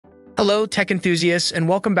Hello, tech enthusiasts, and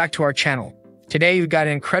welcome back to our channel. Today, we've got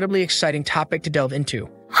an incredibly exciting topic to delve into.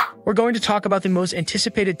 We're going to talk about the most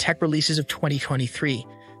anticipated tech releases of 2023.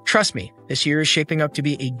 Trust me, this year is shaping up to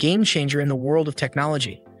be a game changer in the world of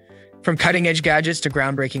technology. From cutting-edge gadgets to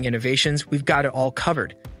groundbreaking innovations, we've got it all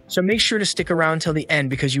covered. So make sure to stick around till the end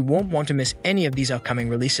because you won't want to miss any of these upcoming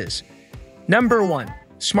releases. Number 1.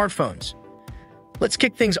 Smartphones. Let's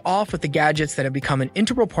kick things off with the gadgets that have become an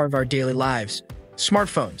integral part of our daily lives.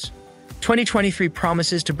 Smartphones. 2023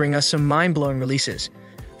 promises to bring us some mind-blowing releases.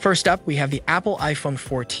 First up, we have the Apple iPhone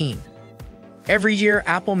 14. Every year,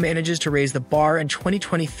 Apple manages to raise the bar, and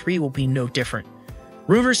 2023 will be no different.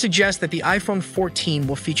 Rumors suggest that the iPhone 14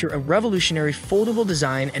 will feature a revolutionary foldable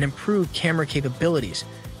design and improved camera capabilities,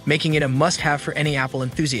 making it a must-have for any Apple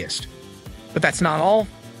enthusiast. But that's not all,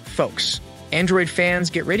 folks. Android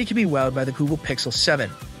fans, get ready to be wowed by the Google Pixel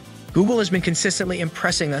 7. Google has been consistently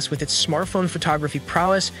impressing us with its smartphone photography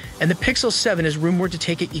prowess, and the Pixel 7 is rumored to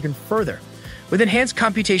take it even further. With enhanced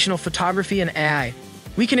computational photography and AI,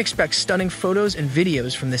 we can expect stunning photos and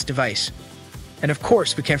videos from this device. And of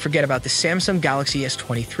course, we can't forget about the Samsung Galaxy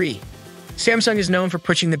S23. Samsung is known for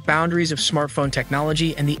pushing the boundaries of smartphone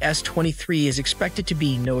technology, and the S23 is expected to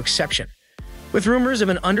be no exception. With rumors of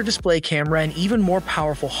an under-display camera and even more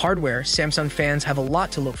powerful hardware, Samsung fans have a lot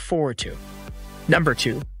to look forward to. Number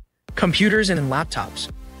 2. Computers and laptops.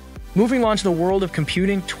 Moving on to the world of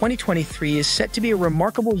computing, 2023 is set to be a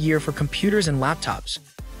remarkable year for computers and laptops.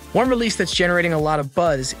 One release that's generating a lot of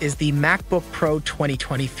buzz is the MacBook Pro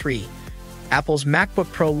 2023. Apple's MacBook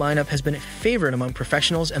Pro lineup has been a favorite among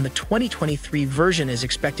professionals, and the 2023 version is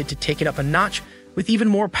expected to take it up a notch with even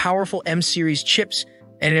more powerful M-series chips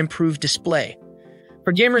and an improved display.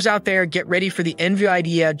 For gamers out there, get ready for the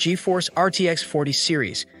NVIDIA GeForce RTX 40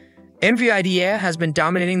 series. NVIDIA has been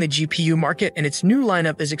dominating the GPU market, and its new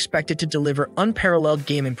lineup is expected to deliver unparalleled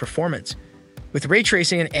gaming performance. With ray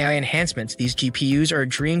tracing and AI enhancements, these GPUs are a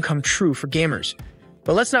dream come true for gamers.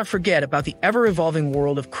 But let's not forget about the ever-evolving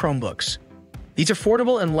world of Chromebooks. These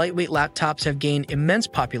affordable and lightweight laptops have gained immense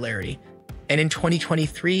popularity, and in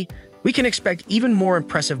 2023, we can expect even more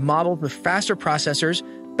impressive models with faster processors,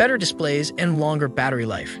 better displays, and longer battery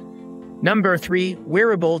life. Number 3.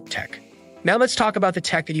 Wearable tech. Now let's talk about the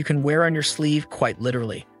tech that you can wear on your sleeve, quite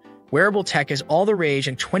literally. Wearable tech is all the rage,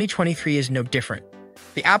 and 2023 is no different.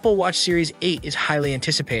 The Apple Watch Series 8 is highly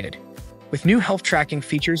anticipated. With new health tracking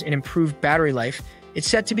features and improved battery life, it's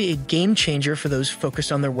set to be a game changer for those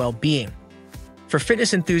focused on their well-being. For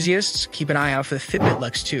fitness enthusiasts, keep an eye out for the Fitbit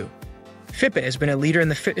Luxe 2. Fitbit has been a leader in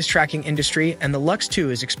the fitness tracking industry, and the Luxe 2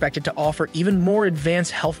 is expected to offer even more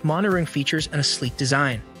advanced health monitoring features and a sleek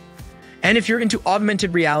design. And if you're into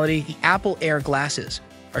augmented reality, the Apple Air glasses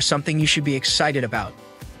are something you should be excited about.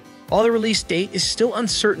 While the release date is still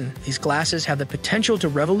uncertain, these glasses have the potential to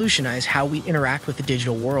revolutionize how we interact with the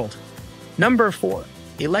digital world. Number 4.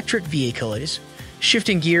 Electric vehicles.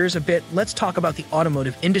 Shifting gears a bit, let's talk about the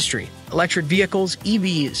automotive industry. Electric vehicles,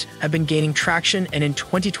 EVs, have been gaining traction, and in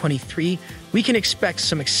 2023, we can expect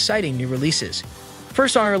some exciting new releases.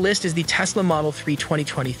 First on our list is the Tesla Model 3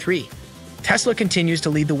 2023. Tesla continues to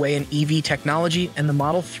lead the way in EV technology, and the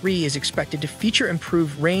Model 3 is expected to feature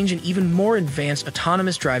improved range and even more advanced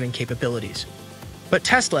autonomous driving capabilities. But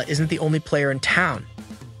Tesla isn't the only player in town.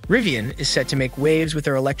 Rivian is set to make waves with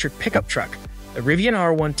their electric pickup truck, the Rivian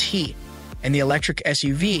R1T, and the electric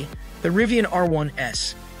SUV, the Rivian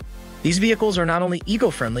R1S. These vehicles are not only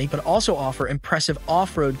eco-friendly, but also offer impressive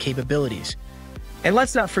off-road capabilities. And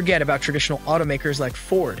let's not forget about traditional automakers like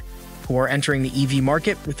Ford, who are entering the EV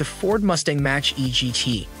market with the Ford Mustang Mach-E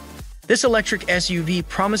GT. This electric SUV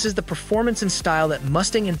promises the performance and style that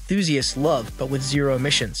Mustang enthusiasts love, but with zero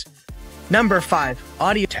emissions. Number 5.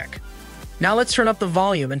 Audio tech. Now let's turn up the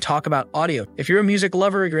volume and talk about audio. If you're a music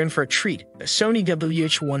lover, you're in for a treat. The Sony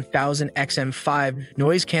WH-1000 XM5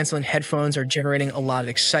 noise-canceling headphones are generating a lot of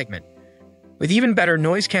excitement. With even better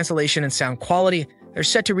noise cancellation and sound quality, they're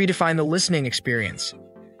set to redefine the listening experience.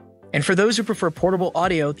 And for those who prefer portable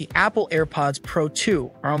audio, the Apple AirPods Pro 2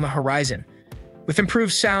 are on the horizon. With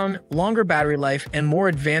improved sound, longer battery life, and more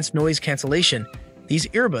advanced noise cancellation, these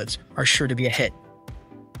earbuds are sure to be a hit.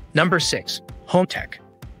 Number 6. Home tech.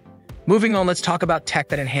 Moving on, let's talk about tech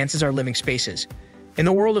that enhances our living spaces. In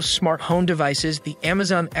the world of smart home devices, the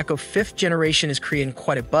Amazon Echo 5th generation is creating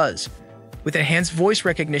quite a buzz. With enhanced voice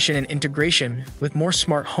recognition and integration with more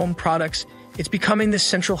smart home products, it's becoming the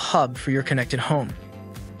central hub for your connected home.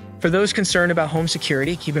 For those concerned about home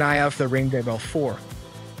security, keep an eye out for the Ring Doorbell 4.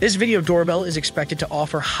 This video doorbell is expected to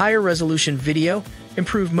offer higher resolution video,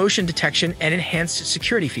 improved motion detection, and enhanced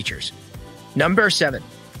security features. Number 7.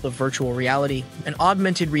 The virtual reality and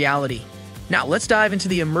augmented reality. Now let's dive into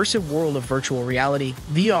the immersive world of virtual reality,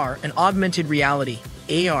 VR, and augmented reality,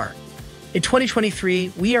 AR. In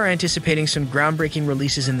 2023, we are anticipating some groundbreaking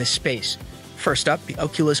releases in this space. First up, the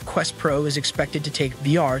Oculus Quest Pro is expected to take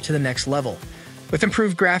VR to the next level. With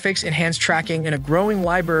improved graphics, enhanced tracking, and a growing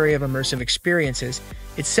library of immersive experiences,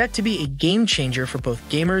 it's set to be a game changer for both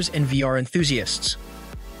gamers and VR enthusiasts.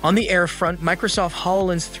 On the AR front, Microsoft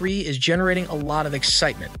HoloLens 3 is generating a lot of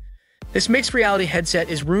excitement. This mixed reality headset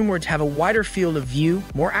is rumored to have a wider field of view,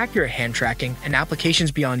 more accurate hand tracking, and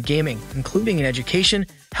applications beyond gaming, including in education,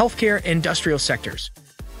 healthcare, and industrial sectors.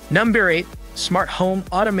 Number 8. Smart Home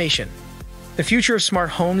Automation. The future of smart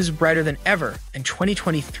homes is brighter than ever, and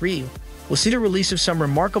 2023 will see the release of some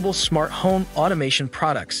remarkable smart home automation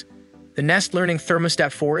products. The Nest Learning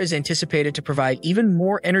Thermostat 4 is anticipated to provide even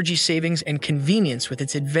more energy savings and convenience with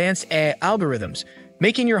its advanced AI algorithms,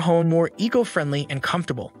 making your home more eco-friendly and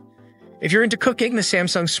comfortable. If you're into cooking, the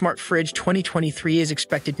Samsung Smart Fridge 2023 is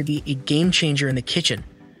expected to be a game changer in the kitchen.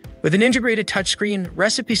 With an integrated touchscreen,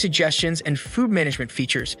 recipe suggestions, and food management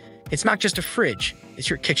features, it's not just a fridge, it's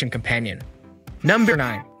your kitchen companion. Number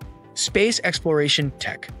 9. Space Exploration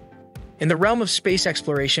Tech. In the realm of space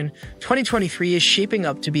exploration, 2023 is shaping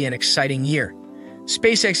up to be an exciting year.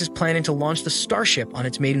 SpaceX is planning to launch the Starship on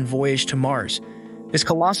its maiden voyage to Mars. This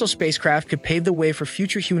colossal spacecraft could pave the way for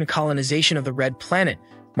future human colonization of the Red Planet,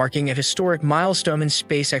 marking a historic milestone in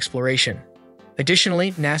space exploration.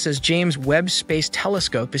 Additionally, NASA's James Webb Space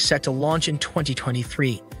Telescope is set to launch in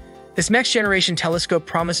 2023. This next-generation telescope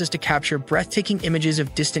promises to capture breathtaking images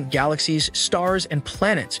of distant galaxies, stars, and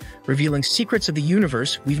planets, revealing secrets of the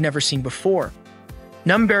universe we've never seen before.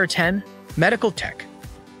 Number 10. Medical Tech.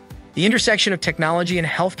 The intersection of technology and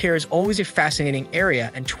healthcare is always a fascinating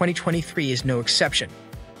area, and 2023 is no exception.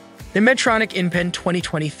 The Medtronic InPen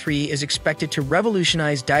 2023 is expected to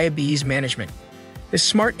revolutionize diabetes management. This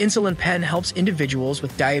smart insulin pen helps individuals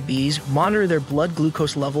with diabetes monitor their blood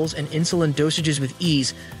glucose levels and insulin dosages with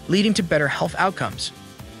ease, leading to better health outcomes.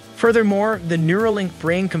 Furthermore, the Neuralink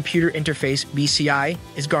Brain-Computer Interface (BCI)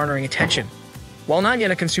 is garnering attention. While not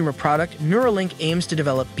yet a consumer product, Neuralink aims to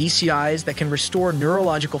develop BCIs that can restore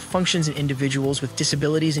neurological functions in individuals with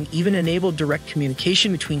disabilities and even enable direct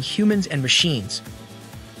communication between humans and machines.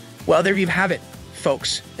 Well, there you have it,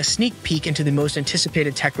 folks, a sneak peek into the most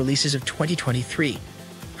anticipated tech releases of 2023.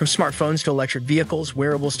 From smartphones to electric vehicles,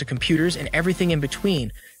 wearables to computers, and everything in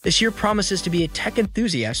between, this year promises to be a tech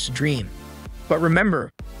enthusiast's dream. But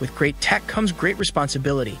remember, with great tech comes great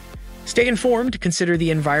responsibility. Stay informed, consider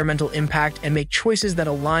the environmental impact, and make choices that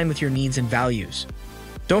align with your needs and values.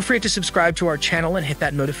 Don't forget to subscribe to our channel and hit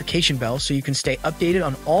that notification bell so you can stay updated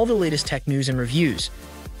on all the latest tech news and reviews.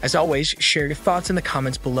 As always, share your thoughts in the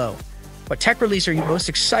comments below. What tech release are you most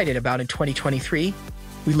excited about in 2023?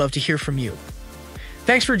 We'd love to hear from you.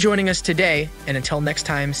 Thanks for joining us today, and until next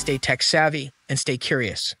time, stay tech savvy and stay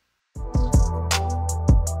curious.